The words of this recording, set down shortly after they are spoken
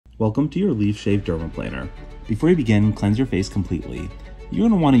Welcome to your Leaf Dermaplaner. Before you begin, cleanse your face completely. You're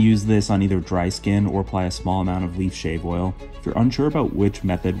going to want to use this on either dry skin or apply a small amount of leaf shave oil. If you're unsure about which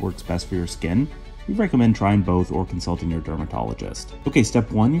method works best for your skin, we recommend trying both or consulting your dermatologist. Okay, step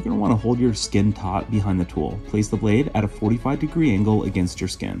 1, you're going to want to hold your skin taut behind the tool. Place the blade at a 45-degree angle against your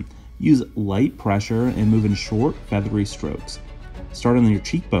skin. Use light pressure and move in short, feathery strokes. Start on your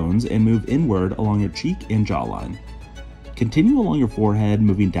cheekbones and move inward along your cheek and jawline. Continue along your forehead,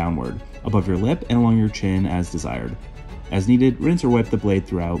 moving downward, above your lip and along your chin as desired. As needed, rinse or wipe the blade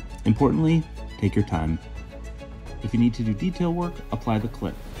throughout. Importantly, take your time. If you need to do detail work, apply the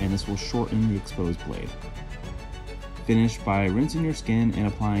clip, and this will shorten the exposed blade. Finish by rinsing your skin and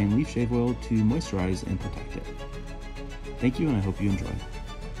applying leaf shave oil to moisturize and protect it. Thank you, and I hope you enjoy.